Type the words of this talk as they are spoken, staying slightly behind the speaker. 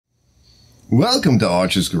Welcome to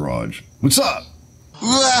Archer's Garage. What's up?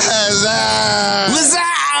 What's up? What's up?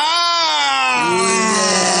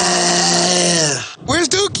 Where's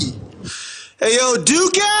Dookie? Hey, yo,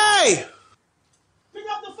 Dookie! Pick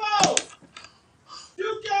up the phone!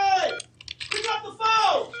 Dookie! Pick up the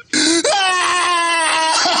phone!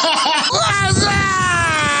 What's up?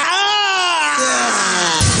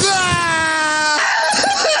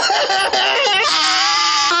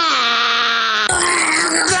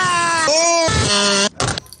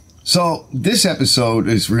 So this episode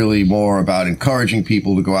is really more about encouraging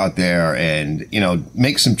people to go out there and,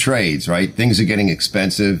 make some trades, right? Things are getting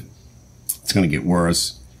expensive. It's going to get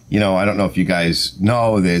worse. I don't know if you guys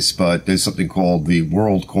know this, but there's something called the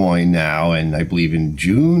World Coin now. And I believe in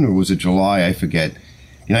June, or was it July? I forget.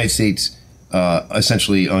 The United States,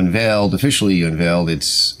 essentially officially unveiled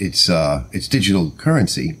its digital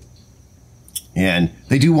currency. And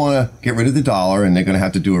they do want to get rid of the dollar, and they're going to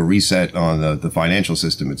have to do a reset on the financial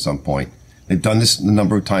system at some point. They've done this a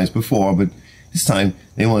number of times before, but this time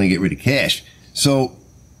they want to get rid of cash. So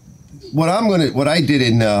what I did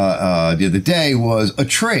in the other day was a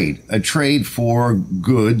trade for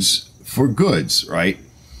goods, right?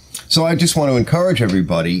 So I just want to encourage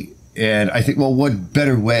everybody, and I think, well, what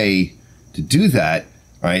better way to do that,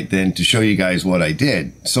 right, than to show you guys what I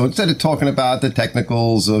did. So instead of talking about the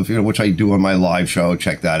technicals of, which I do on my live show,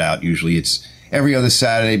 check that out. Usually it's every other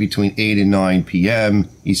Saturday between 8 and 9 p.m.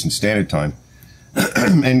 Eastern Standard Time.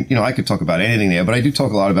 And, I could talk about anything there, but I do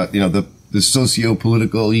talk a lot about, the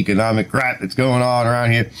socio-political, economic crap that's going on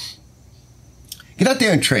around here. Get out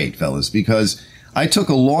there and trade, fellas, because I took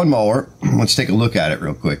a lawnmower. Let's take a look at it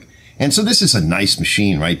real quick. And so this is a nice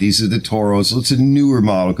machine, right? These are the Toros. So it's a newer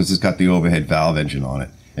model because it's got the overhead valve engine on it.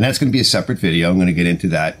 And that's going to be a separate video. I'm going to get into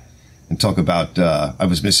that and talk about, I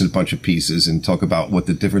was missing a bunch of pieces, and talk about what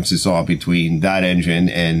the differences are between that engine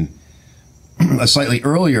and a slightly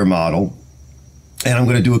earlier model. And I'm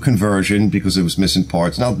going to do a conversion because it was missing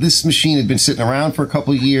parts. Now, this machine had been sitting around for a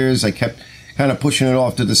couple of years. I kept kind of pushing it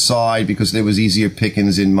off to the side because there was easier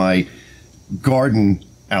pickings in my garden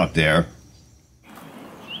out there.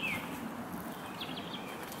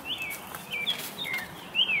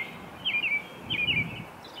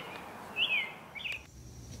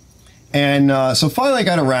 And so finally I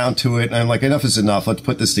got around to it, and I'm like, enough is enough. Let's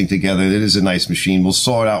put this thing together. It is a nice machine. We'll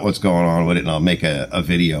sort out what's going on with it, and I'll make a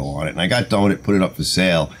video on it. And I got done with it, put it up for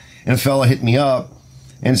sale. And a fella hit me up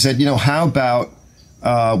and said, how about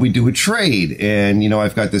we do a trade? And,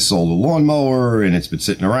 I've got this old lawnmower, and it's been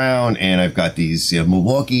sitting around, and I've got these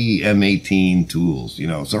Milwaukee M18 tools,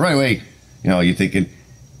 So right away, you're thinking,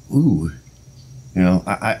 ooh,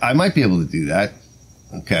 I might be able to do that.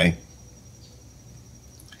 Okay.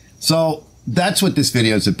 So that's what this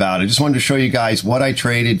video is about. I just wanted to show you guys what I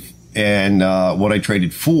traded and what I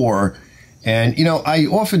traded for. And, I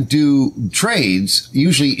often do trades.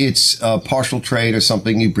 Usually it's a partial trade or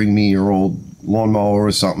something. You bring me your old lawnmower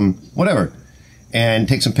or something, whatever, and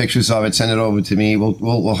take some pictures of it, send it over to me.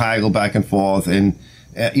 We'll haggle back and forth. And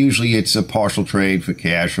usually it's a partial trade for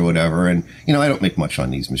cash or whatever. And, I don't make much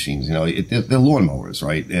on these machines. They're lawnmowers,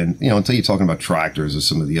 right? And, until you're talking about tractors or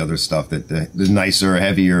some of the other stuff that the nicer,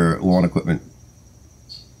 heavier lawn equipment.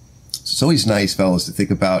 It's always nice, fellas, to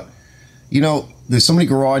think about, there's so many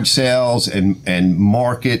garage sales and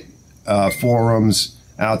market forums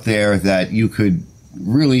out there that you could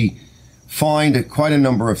really find quite a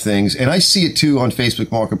number of things. And I see it too on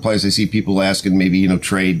Facebook Marketplace. I see people asking maybe,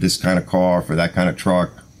 trade this kind of car for that kind of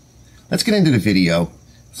truck. Let's get into the video.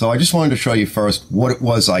 So I just wanted to show you first what it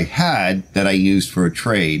was I had that I used for a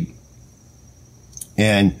trade,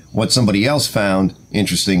 and what somebody else found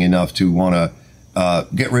interesting enough to want to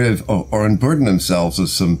get rid of or unburden themselves of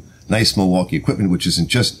some nice Milwaukee equipment, which is in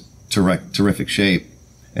just terrific shape.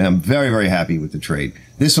 And I'm very, very happy with the trade.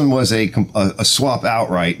 This one was a swap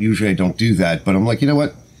outright. Usually I don't do that, but I'm like, you know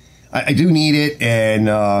what? I do need it, and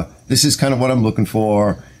this is kind of what I'm looking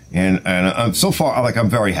for. And I'm so far, I'm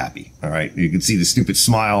very happy. All right. You can see the stupid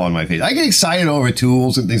smile on my face. I get excited over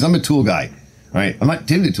tools and things. I'm a tool guy, right? I'm not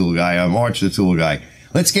Tim the tool guy. I'm Arch the tool guy.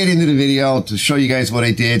 Let's get into the video to show you guys what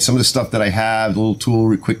I did, some of the stuff that I have, a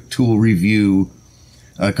little quick tool review,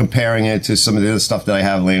 comparing it to some of the other stuff that I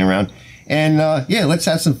have laying around. And, yeah, let's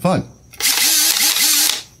have some fun.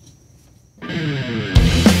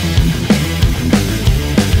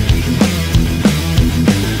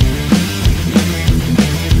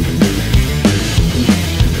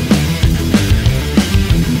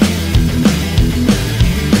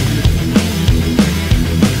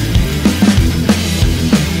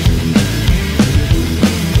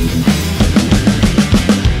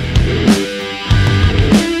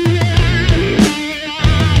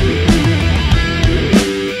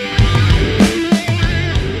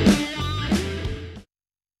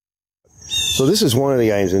 So this is one of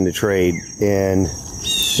the items in the trade, and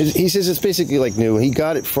he says it's basically like new. He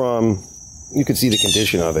got it from, you can see the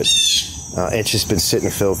condition of it. It's just been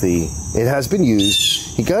sitting filthy. It has been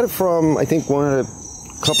used. He got it from, I think, one of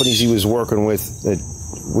the companies he was working with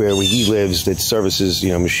where he lives that services,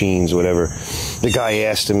 machines, whatever. The guy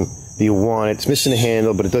asked him, do you want it? It's missing a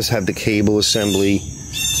handle, but it does have the cable assembly.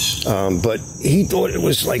 But he thought it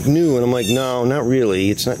was like new, and I'm like, no, not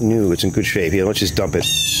really. It's not new. It's in good shape. Here, let's just dump it.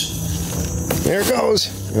 There it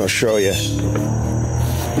goes. And I'll show you.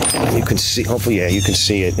 You can see, hopefully, yeah, you can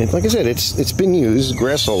see it. And like I said, it's been used,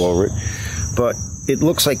 grass all over it, but it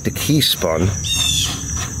looks like the key spun.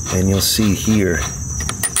 And you'll see here.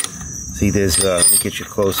 See, there's, let me get you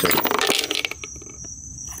closer.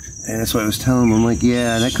 And that's what I was telling him. I'm like,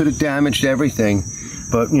 yeah, that could have damaged everything,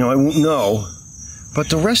 but I won't know. But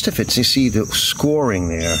the rest of it, you see the scoring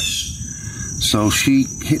there. So she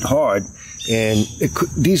hit hard, and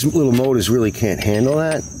these little motors really can't handle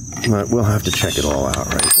that. But we'll have to check it all out,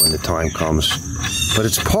 right, when the time comes. But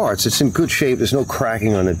it's parts. It's in good shape. There's no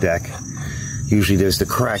cracking on the deck. Usually there's the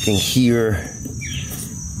cracking here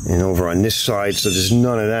and over on this side, so there's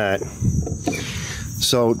none of that.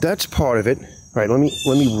 So that's part of it. All right, let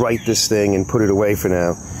me write this thing and put it away for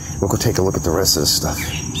now. We'll go take a look at the rest of the stuff.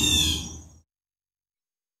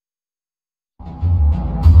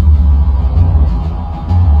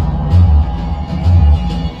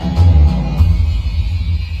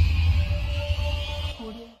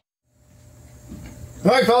 All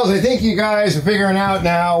right, fellas, I think you guys are figuring out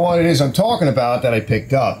now what it is I'm talking about that I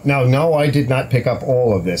picked up. Now, no, I did not pick up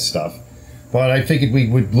all of this stuff, but I figured we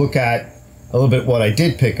would look at a little bit what I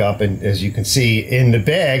did pick up. And as you can see in the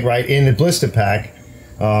bag, right, in the blister pack,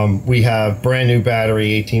 we have brand new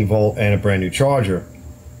battery, 18 volt, and a brand new charger.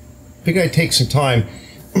 I figured I'd take some time,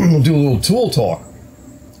 we'll do a little tool talk.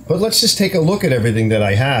 But let's just take a look at everything that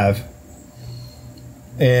I have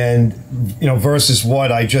and, versus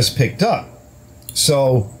what I just picked up.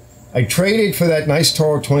 So I traded for that nice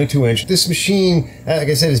Toro 22-inch. This machine, like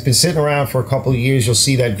I said, has been sitting around for a couple of years. You'll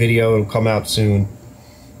see that video. It'll come out soon.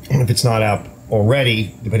 If it's not out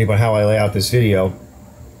already, depending on how I lay out this video.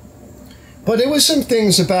 But there was some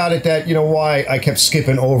things about it that, why I kept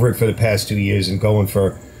skipping over it for the past 2 years and going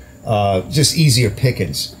for just easier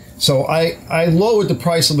pickings. So I lowered the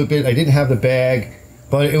price a little bit. I didn't have the bag,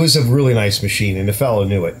 but it was a really nice machine, and the fellow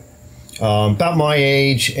knew it. About my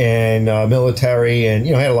age and military, and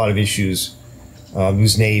had a lot of issues. He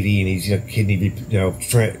was Navy, and he's kidney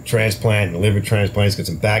transplant and liver transplant. He's got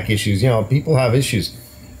some back issues. People have issues.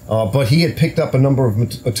 But he had picked up a number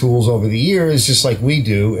of tools over the years, just like we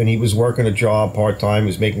do, and he was working a job part-time. He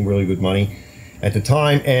was making really good money at the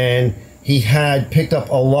time, and he had picked up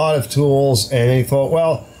a lot of tools, and he thought,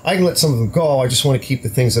 well, I can let some of them go. I just want to keep the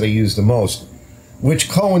things that I use the most, which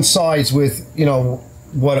coincides with,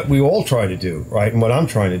 what we all try to do, right, and what I'm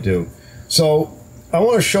trying to do. So I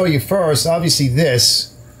want to show you first, obviously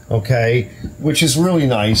this, okay, which is really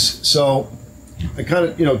nice. So I kind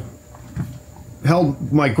of,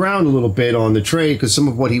 held my ground a little bit on the trade because some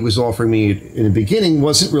of what he was offering me in the beginning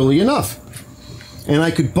wasn't really enough. And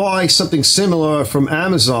I could buy something similar from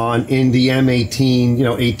Amazon in the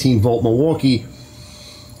M18, 18 volt Milwaukee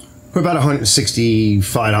for about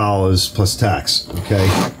 $165 plus tax, okay?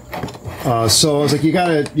 So I was like, you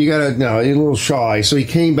gotta, no, you're a little shy. So he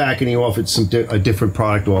came back and he offered a different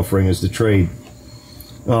product offering as the trade.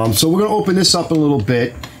 So we're gonna open this up a little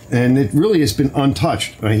bit, and it really has been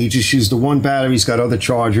untouched. Right? He just used the one battery. He's got other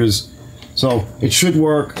chargers, so it should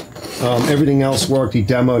work. Everything else worked. He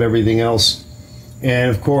demoed everything else,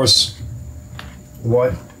 and of course,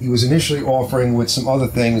 what he was initially offering with some other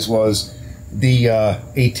things was the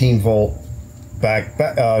 18 volt back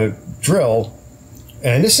drill.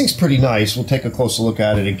 And this thing's pretty nice. We'll take a closer look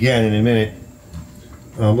at it again in a minute.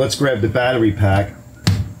 Let's grab the battery pack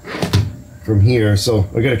from here. So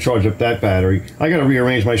I got to charge up that battery. I got to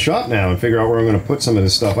rearrange my shop now and figure out where I'm going to put some of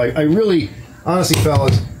this stuff. I really, honestly,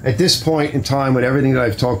 fellas, at this point in time with everything that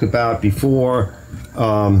I've talked about before,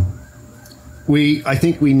 I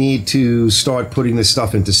think we need to start putting this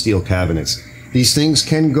stuff into steel cabinets. These things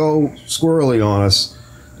can go squirrely on us,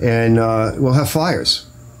 and we'll have fires.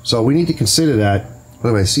 So we need to consider that. By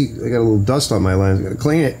the way, see, I got a little dust on my lens. I got to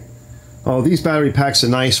clean it. Oh, these battery packs are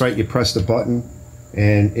nice, right? You press the button,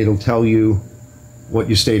 and it'll tell you what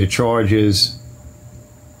your state of charge is.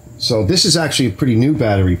 So this is actually a pretty new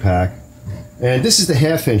battery pack. And this is the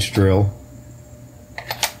 1/2-inch drill.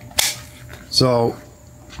 So,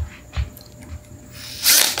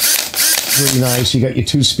 really nice. You got your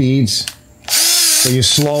 2 speeds. So your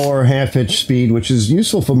slower 1/2-inch speed, which is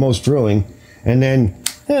useful for most drilling. And then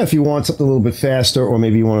if you want something a little bit faster, or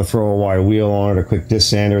maybe you want to throw a wire wheel on it, or a quick disc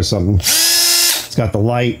sander or something. It's got the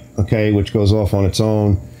light, okay, which goes off on its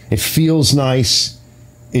own. It feels nice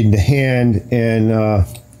in the hand, and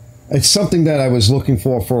it's something that I was looking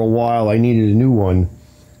for a while. I needed a new one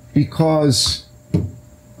because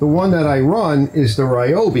the one that I run is the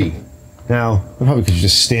Ryobi. Now, I probably could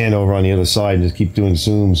just stand over on the other side and just keep doing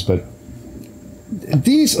zooms, but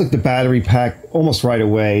these, like the battery pack, almost right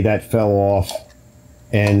away, that fell off.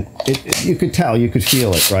 And you could tell, you could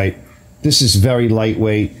feel it, right? This is very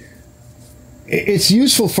lightweight. It's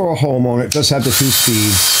useful for a homeowner. It does have the 2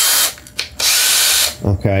 speeds.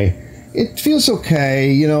 Okay. It feels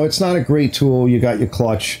okay. You know, it's not a great tool. You got your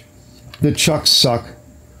clutch. The chucks suck.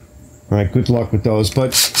 All right, good luck with those.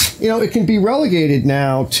 But, you know, it can be relegated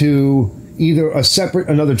now to either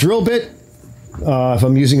another drill bit, if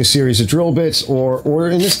I'm using a series of drill bits, or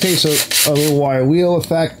in this case, a little wire wheel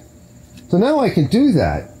effect. So now I can do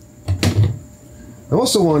that. I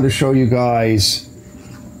also wanted to show you guys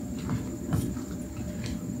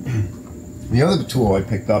the other tool I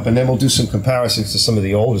picked up, and then we'll do some comparisons to some of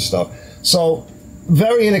the older stuff. So,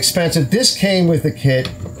 very inexpensive. This came with the kit,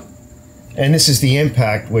 and this is the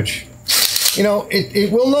impact, which, you know,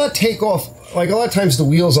 it will not take off. Like a lot of times the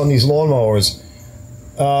wheels on these lawnmowers,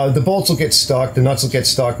 the bolts will get stuck, the nuts will get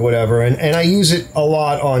stuck, or whatever, and I use it a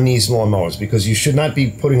lot on these lawnmowers because you should not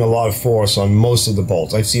be putting a lot of force on most of the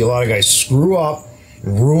bolts. I see a lot of guys screw up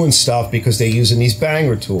and ruin stuff because they're using these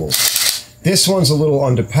banger tools. This one's a little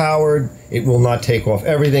underpowered. It will not take off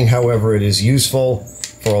everything. However, it is useful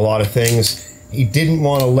for a lot of things. He didn't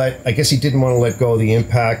want to I guess he didn't want to let go of the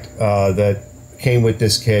impact that came with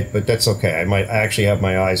this kit, but that's okay. I actually have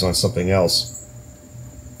my eyes on something else.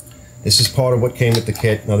 This is part of what came with the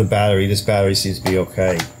kit. Another battery. This battery seems to be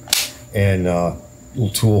okay. And little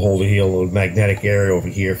tool holder here, a little magnetic area over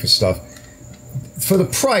here for stuff. For the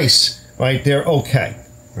price, right, they're okay.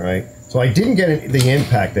 All right. So I didn't get the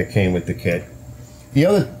impact that came with the kit. The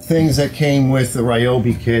other things that came with the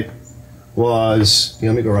Ryobi kit was,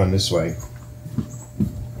 let me go around this way.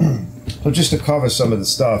 So just to cover some of the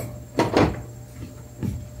stuff,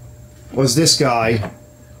 was this guy,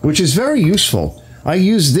 which is very useful. I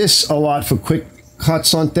use this a lot for quick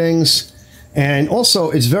cuts on things, and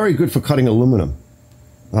also it's very good for cutting aluminum.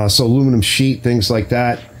 So aluminum sheet, things like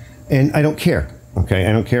that, and I don't care. Okay,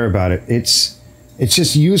 I don't care about it. It's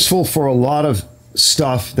just useful for a lot of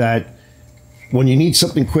stuff that when you need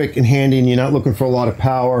something quick and handy and you're not looking for a lot of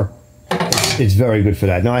power, it's very good for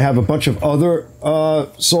that. Now I have a bunch of other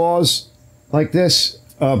saws like this,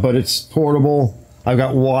 but it's portable. I've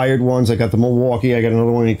got wired ones. I got the Milwaukee. I got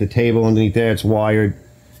another one underneath the table underneath there. It's wired.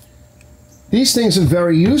 These things are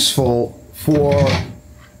very useful for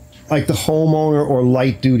like the homeowner or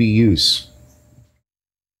light duty use.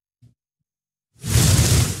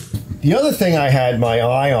 The other thing I had my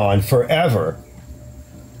eye on forever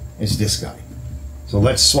is this guy. So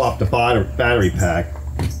let's swap the battery pack.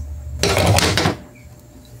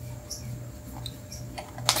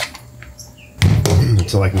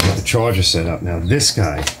 So I can get the charger set up. Now this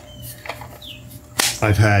guy,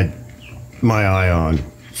 I've had my eye on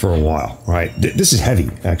for a while, right? This is heavy,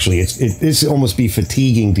 actually. This almost be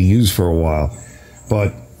fatiguing to use for a while.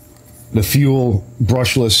 But the fuel,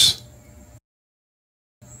 brushless,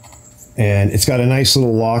 and it's got a nice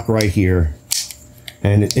little lock right here.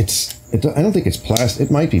 And I don't think it's plastic.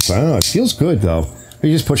 It might be, but I don't know. It feels good though.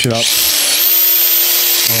 You just push it up.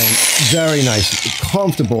 And very nice,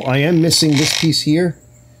 comfortable. I am missing this piece here.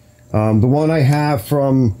 The one I have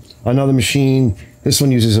from another machine, this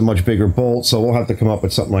one uses a much bigger bolt, so we'll have to come up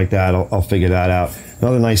with something like that. I'll figure that out.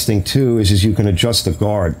 Another nice thing too is you can adjust the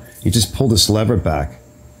guard. You just pull this lever back.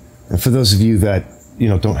 And for those of you that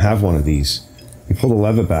don't have one of these, you pull the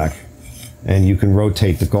lever back and you can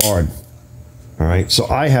rotate the guard. All right, so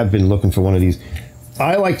I have been looking for one of these.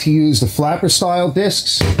 I like to use the flapper style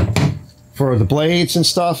discs for the blades and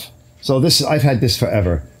stuff. So I've had this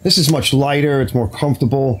forever. This is much lighter, it's more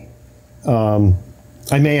comfortable.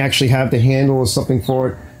 I may actually have the handle or something for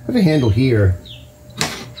it. I have a handle here.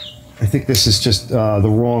 I think this is just the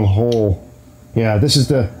wrong hole. Yeah,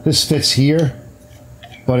 this fits here,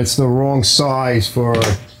 but it's the wrong size for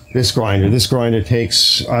this grinder. This grinder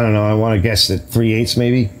takes, I don't know, I want to guess that 3/8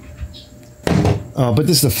 maybe. But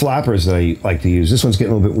this is the flappers that I like to use. This one's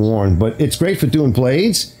getting a little bit worn, but it's great for doing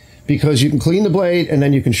blades because you can clean the blade and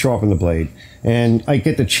then you can sharpen the blade. And I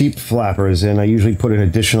get the cheap flappers and I usually put an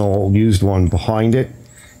additional used one behind it,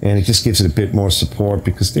 and it just gives it a bit more support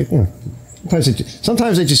because they,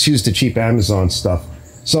 sometimes I just use the cheap Amazon stuff.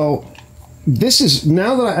 So this is,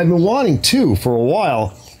 now that I've been wanting two for a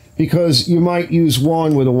while, because you might use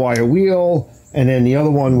one with a wire wheel and then the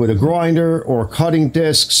other one with a grinder or a cutting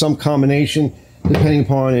disc, some combination, depending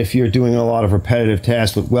upon if you're doing a lot of repetitive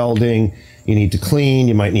tasks with welding. You need to clean,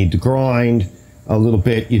 you might need to grind a little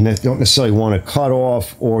bit. You don't necessarily want to cut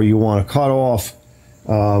off, or you want to cut off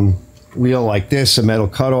wheel like this, a metal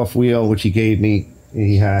cutoff wheel, which he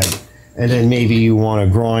had. And then maybe you want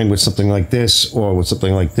to grind with something like this or with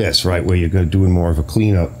something like this, right, where you're going to do more of a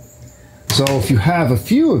cleanup. So if you have a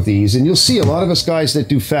few of these, and you'll see a lot of us guys that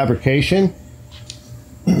do fabrication,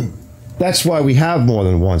 that's why we have more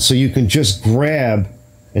than one. So you can just grab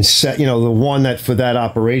and set, the one that for that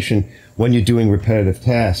operation when you're doing repetitive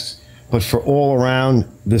tasks. But for all around,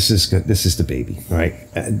 this is the baby, right?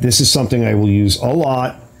 This is something I will use a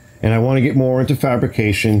lot, and I want to get more into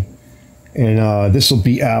fabrication. And this will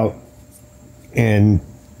be out, and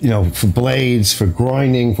for blades, for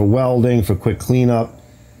grinding, for welding, for quick cleanup.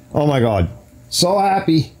 Oh my God, so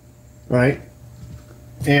happy, right?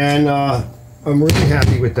 And I'm really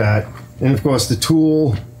happy with that. And of course the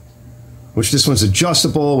tool, which this one's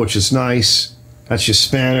adjustable, which is nice. That's your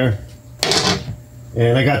spanner.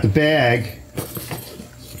 And I got the bag,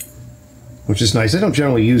 which is nice. I don't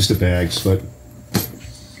generally use the bags, but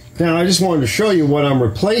now I just wanted to show you what I'm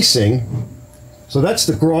replacing. So that's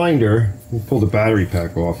the grinder. Let me pull the battery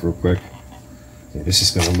pack off real quick. Yeah, this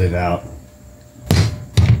is going to live out.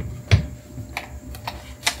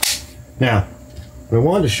 Now, what I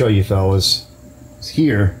wanted to show you fellas is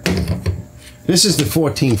here. This is the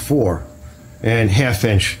 14.4 and 1/2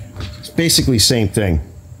 inch. It's basically the same thing.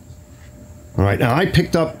 All right, now I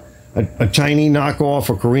picked up a Chinese knockoff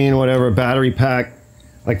or Korean whatever battery pack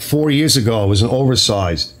like 4 years ago. It was an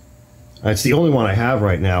oversized. It's the only one I have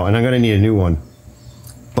right now, and I'm going to need a new one.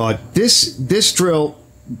 But this drill,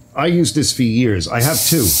 I used this for years. I have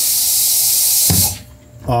two.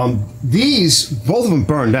 These, both of them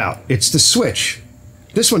burned out. It's the switch.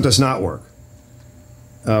 This one does not work,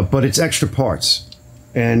 but it's extra parts.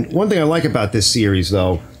 And one thing I like about this series,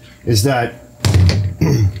 though, is that,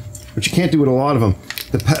 but you can't do with a lot of them,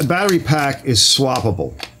 the battery pack is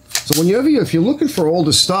swappable. So if you're looking for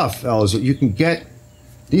older stuff, fellas, you can get.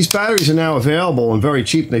 These batteries are now available and very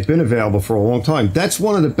cheap. They've been available for a long time. That's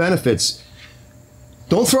one of the benefits.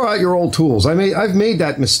 Don't throw out your old tools. I've made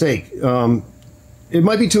that mistake. It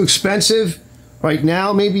might be too expensive right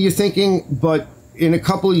now, maybe you're thinking, but in a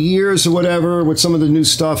couple of years or whatever, with some of the new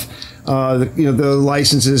stuff, the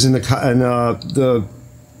licenses and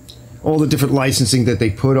all the different licensing that they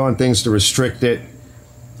put on things to restrict it,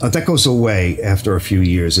 that goes away after a few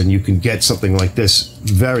years, and you can get something like this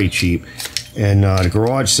very cheap. And at a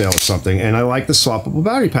garage sale or something. And I like the swappable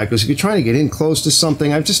battery pack, because if you're trying to get in close to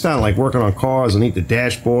something, I've just found like working on cars underneath the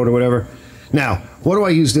dashboard or whatever. Now, what do I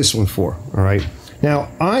use this one for? All right. Now,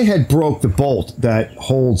 I had broke the bolt that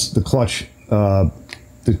holds the clutch, the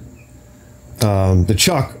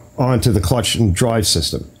chuck onto the clutch and drive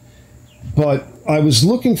system. But I was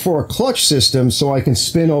looking for a clutch system so I can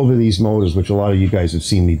spin over these motors, which a lot of you guys have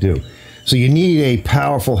seen me do. So you need a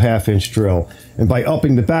powerful 1/2 inch drill. And by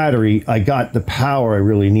upping the battery, I got the power I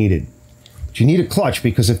really needed. But you need a clutch,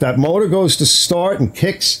 because if that motor goes to start and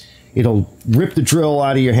kicks, it'll rip the drill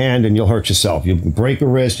out of your hand and you'll hurt yourself. You can break a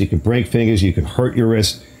wrist, you can break fingers, you can hurt your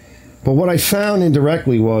wrist. But what I found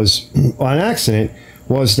indirectly was, on accident,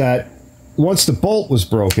 was that once the bolt was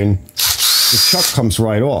broken, the chuck comes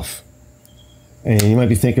right off. And you might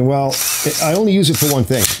be thinking, well, I only use it for one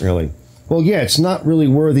thing, really. Well, yeah, it's not really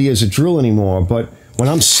worthy as a drill anymore, but when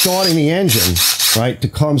I'm starting the engine, right, to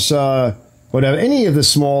comes, whatever, any of the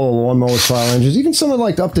smaller lawnmower style engines, even some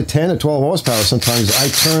like up to 10 or 12 horsepower, sometimes I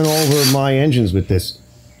turn over my engines with this.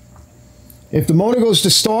 If the motor goes to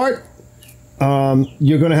start,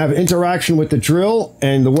 you're going to have interaction with the drill,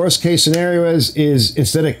 and the worst case scenario is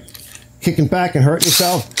instead of kicking back and hurting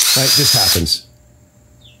yourself, right, this happens.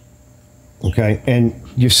 Okay, and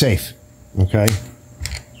you're safe. Okay.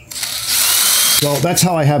 So that's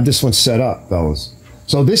how I have this one set up, fellas.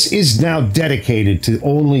 So this is now dedicated to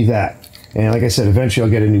only that. And like I said, eventually I'll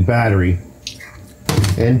get a new battery.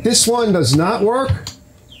 And this one does not work.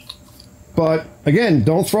 But again,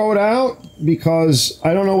 don't throw it out, because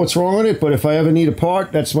I don't know what's wrong with it. But if I ever need a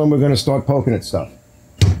part, that's when we're going to start poking at stuff.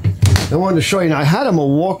 I wanted to show you. Now, I had a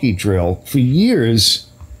Milwaukee drill for years.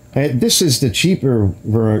 This is the cheaper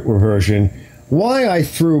version. Why I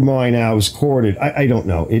threw mine out was corded. I don't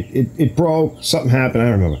know. It broke. Something happened. I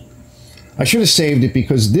don't remember. I should have saved it,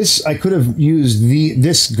 because this, I could have used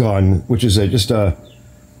this gun, which is just a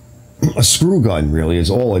screw gun, really, is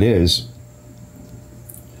all it is.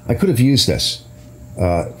 I could have used this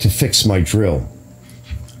to fix my drill.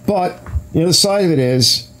 But, the side of it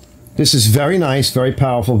is, this is very nice, very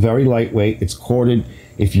powerful, very lightweight. It's corded.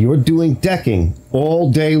 if you're doing decking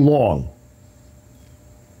all day long,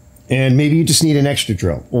 and maybe you just need an extra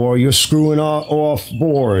drill, or you're screwing off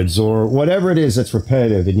boards, or whatever it is that's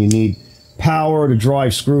repetitive, and you need power to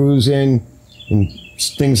drive screws in, and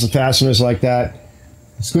things, fasteners like that,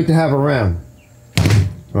 it's good to have around.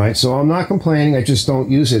 Right, so I'm not complaining, I just don't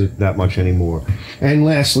use it that much anymore. And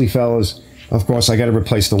lastly, fellas, of course, I got to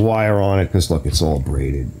replace the wire on it, because look, it's all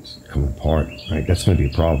braided, it's coming apart, right? That's going to be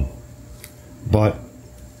a problem. But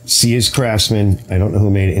Sears Craftsman, I don't know who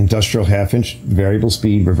made it, industrial half-inch variable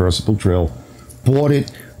speed reversible drill. Bought it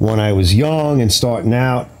when I was young and starting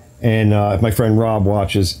out, and if my friend Rob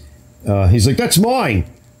watches, he's like, that's mine,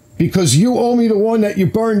 because you owe me the one that you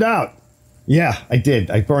burned out. Yeah, I did.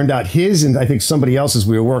 I burned out his and I think somebody else's.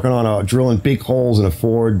 We were working on drilling big holes in a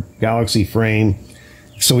Ford Galaxy frame,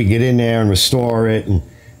 so we get in there and restore it,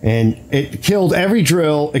 and it killed every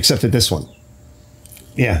drill except for this one.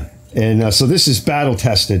 Yeah, and so this is battle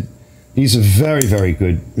tested. These are very, very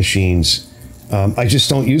good machines. I just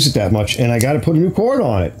don't use it that much, and I got to put a new cord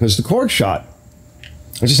on it because the cord's shot.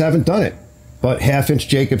 I just haven't done it. But half-inch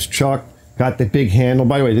Jacobs chuck. Got the big handle.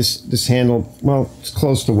 By the way, this handle, well, it's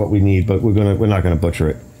close to what we need, but we're not gonna butcher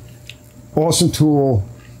it. Awesome tool.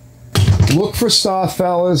 Look for stuff,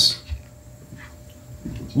 fellas.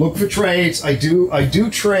 Look for trades. I do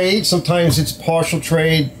trade. Sometimes it's partial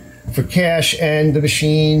trade for cash and the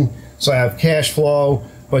machine, so I have cash flow.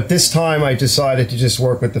 But this time I decided to just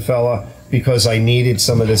work with the fella because I needed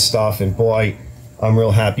some of this stuff, and boy, I'm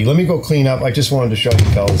real happy. Let me go clean up. I just wanted to show you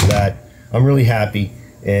fellas that I'm really happy.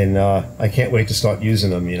 And I can't wait to start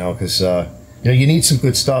using them, because you need some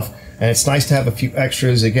good stuff, and it's nice to have a few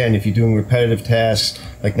extras. Again, if you're doing repetitive tasks,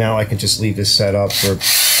 like now I can just leave this set up for,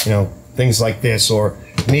 things like this, or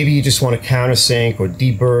maybe you just want to countersink or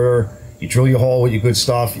deburr. You drill your hole with your good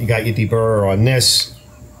stuff. You got your deburr on this.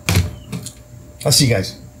 I'll see you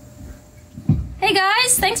guys. Hey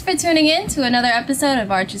guys, thanks for tuning in to another episode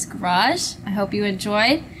of Arch's Garage. I hope you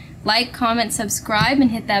enjoyed. Like, comment, subscribe,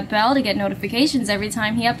 and hit that bell to get notifications every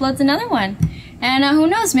time he uploads another one. And who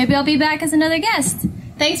knows, maybe I'll be back as another guest.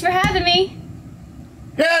 Thanks for having me.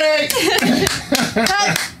 Yay!